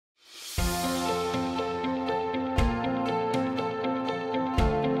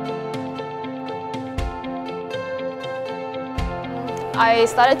I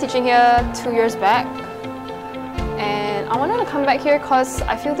started teaching here 2 years back, and I wanted to come back here because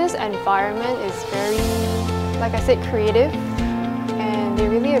I feel this environment is very, like I said, creative, and they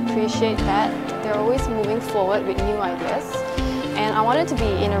really appreciate that. They're always moving forward with new ideas, and I wanted to be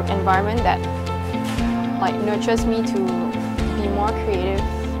in an environment that nurtures me to be more creative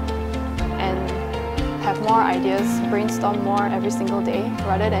and have more ideas, brainstorm more every single day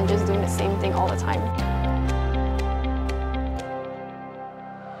rather than just doing the same thing all the time.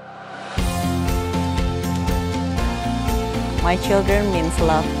 My children means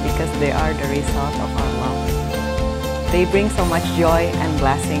love because they are the result of our love. They bring so much joy and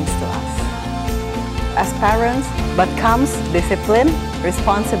blessings to us. As parents, but comes discipline,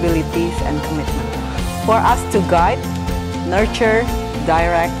 responsibilities, and commitment for us to guide, nurture,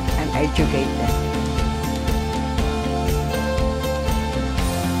 direct, and educate them.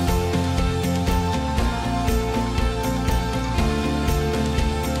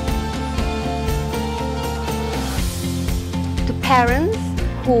 To parents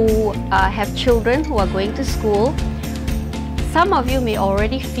who have children who are going to school, some of you may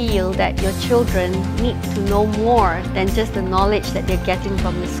already feel that your children need to know more than just the knowledge that they're getting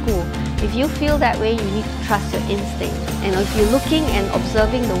from the school. If you feel that way, you need to trust your instinct. And if you're looking and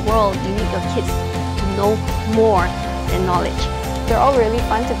observing the world, you need your kids to know more than knowledge. They're all really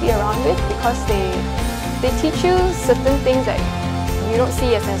fun to be around with because they teach you certain things that you don't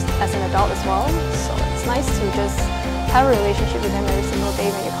see as an adult as well. So it's nice to just have a relationship with them every single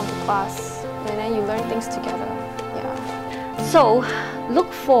day when you come to class, and then you learn things together. Yeah. So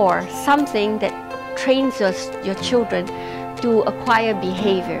look for something that trains your children to acquire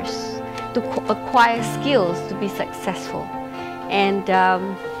behaviors, to acquire skills to be successful, and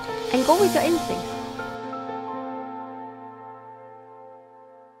go with your instincts.